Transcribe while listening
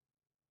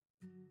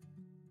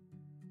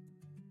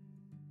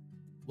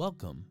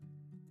Welcome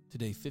to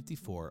day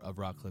 54 of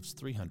Rockcliffe's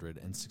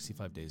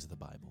 365 Days of the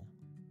Bible.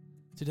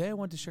 Today I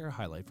want to share a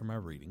highlight from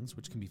our readings,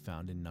 which can be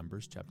found in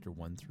Numbers chapter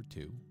 1 through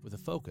 2, with a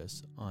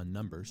focus on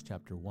Numbers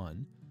chapter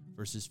 1,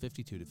 verses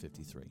 52 to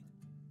 53.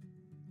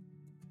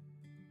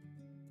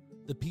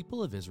 The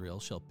people of Israel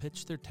shall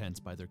pitch their tents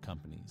by their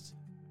companies,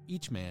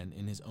 each man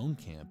in his own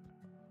camp,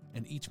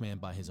 and each man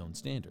by his own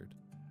standard.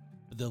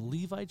 But the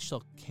Levites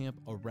shall camp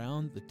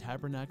around the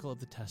tabernacle of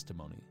the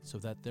testimony, so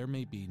that there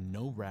may be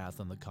no wrath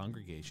on the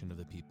congregation of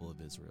the people of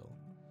Israel.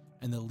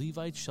 And the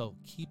Levites shall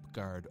keep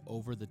guard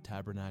over the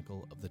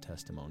tabernacle of the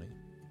testimony.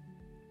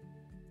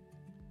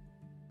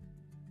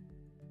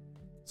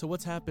 So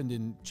what's happened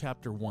in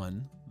chapter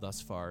 1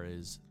 thus far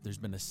is there's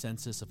been a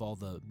census of all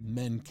the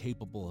men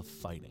capable of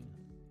fighting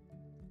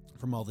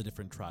from all the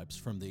different tribes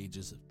from the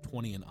ages of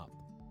 20 and up.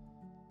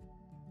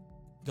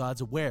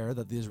 God's aware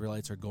that the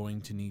Israelites are going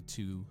to need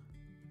to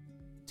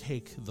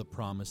take the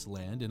promised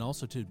land and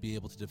also to be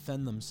able to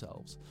defend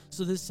themselves.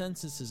 So this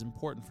census is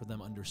important for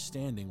them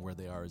understanding where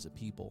they are as a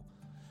people.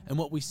 And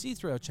what we see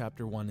throughout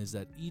chapter 1 is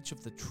that each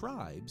of the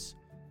tribes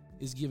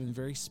is given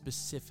very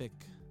specific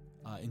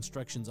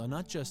instructions on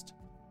not just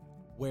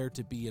where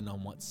to be and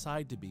on what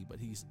side to be, but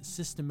he's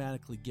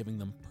systematically giving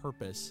them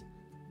purpose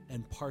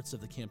and parts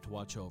of the camp to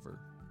watch over.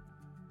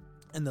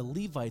 And the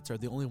Levites are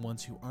the only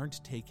ones who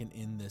aren't taken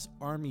in this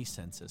army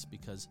census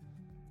because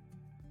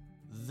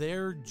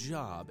their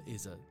job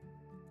is a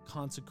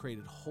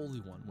consecrated holy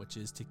one, which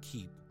is to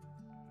keep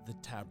the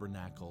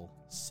tabernacle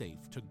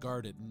safe, to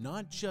guard it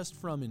not just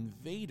from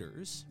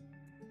invaders,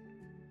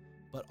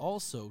 but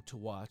also to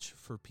watch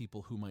for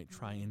people who might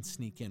try and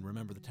sneak in.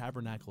 Remember, the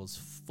tabernacle is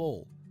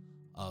full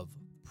of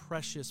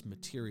precious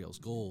materials,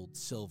 gold,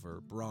 silver,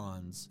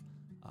 bronze,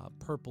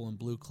 purple and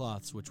blue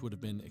cloths, which would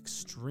have been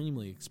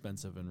extremely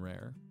expensive and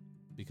rare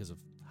because of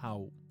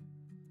how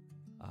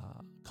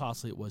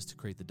costly it was to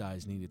create the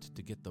dyes needed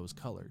to get those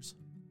colors.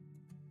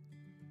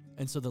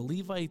 And so the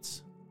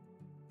Levites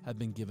have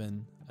been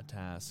given a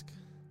task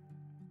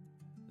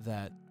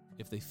that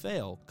if they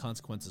fail,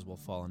 consequences will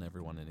fall on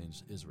everyone in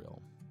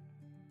Israel.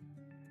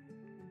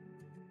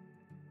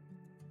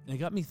 And it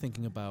got me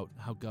thinking about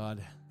how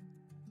God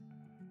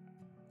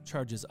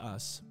charges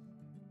us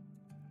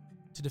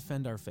to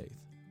defend our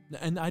faith.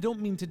 And I don't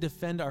mean to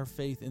defend our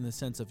faith in the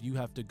sense of you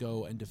have to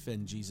go and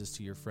defend Jesus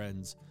to your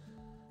friends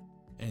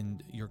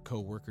and your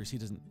co-workers. He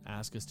doesn't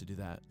ask us to do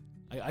that.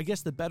 I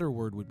guess the better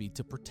word would be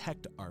to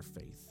protect our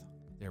faith.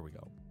 There we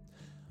go.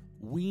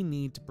 We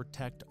need to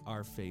protect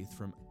our faith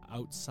from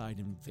outside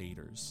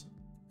invaders,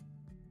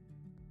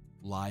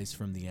 lies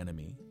from the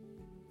enemy,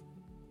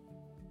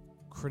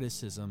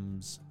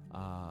 criticisms,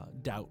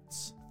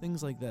 doubts,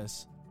 things like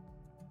this.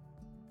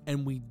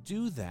 And we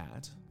do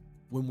that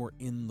when we're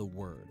in the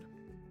Word.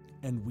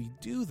 And we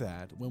do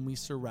that when we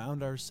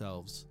surround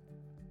ourselves,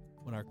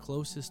 when our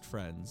closest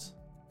friends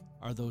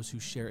are those who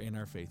share in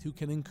our faith, who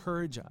can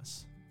encourage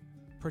us.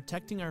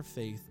 Protecting our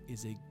faith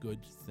is a good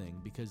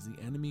thing because the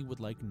enemy would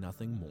like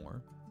nothing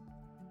more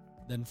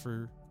than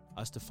for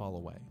us to fall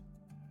away,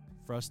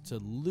 for us to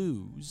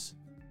lose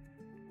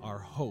our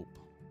hope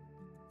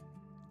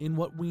in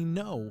what we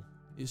know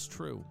is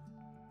true.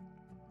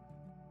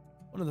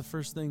 One of the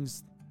first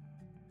things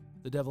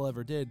the devil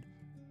ever did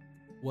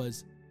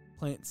was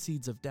plant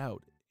seeds of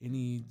doubt in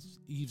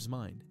Eve's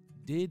mind.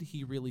 Did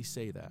he really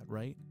say that,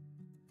 right?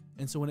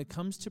 And so when it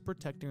comes to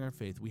protecting our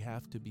faith, we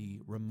have to be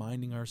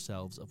reminding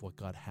ourselves of what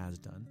God has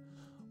done.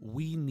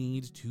 We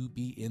need to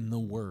be in the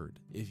Word.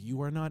 If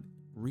you are not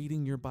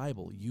reading your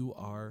Bible, you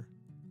are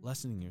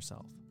lessening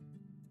yourself.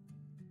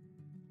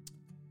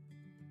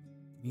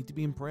 You need to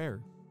be in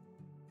prayer.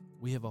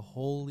 We have a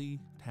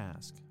holy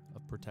task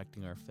of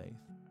protecting our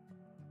faith.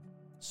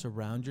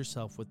 Surround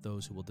yourself with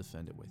those who will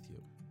defend it with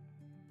you.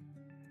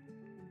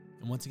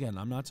 And once again,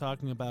 I'm not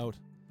talking about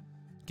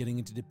getting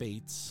into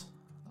debates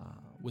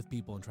with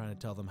people and trying to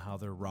tell them how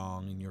they're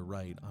wrong and you're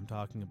right. I'm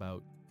talking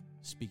about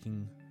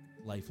speaking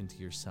life into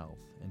yourself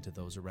and to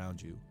those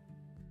around you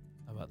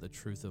about the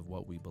truth of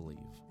what we believe.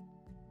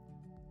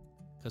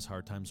 Because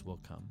hard times will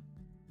come.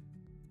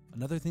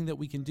 Another thing that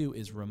we can do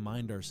is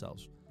remind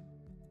ourselves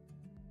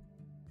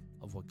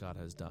of what God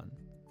has done.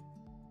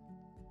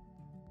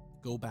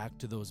 Go back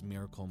to those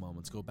miracle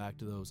moments. Go back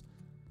to those.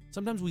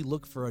 Sometimes we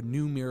look for a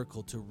new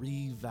miracle to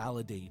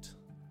revalidate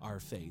our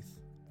faith.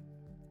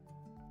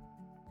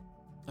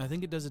 I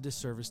think it does a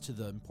disservice to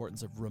the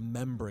importance of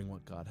remembering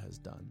what God has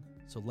done.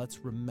 So let's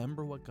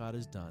remember what God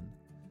has done.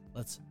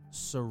 Let's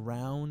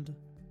surround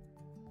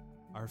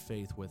our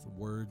faith with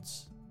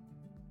words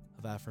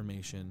of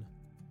affirmation,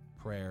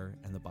 prayer,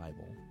 and the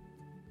Bible.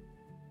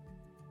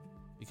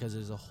 Because it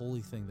is a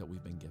holy thing that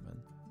we've been given.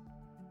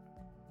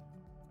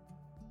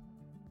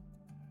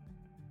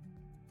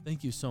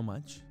 Thank you so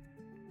much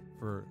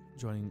for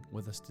joining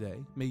with us today.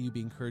 May you be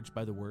encouraged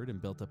by the Word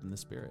and built up in the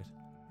Spirit.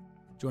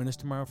 Join us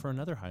tomorrow for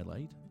another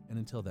highlight, and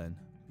until then,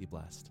 be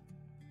blessed.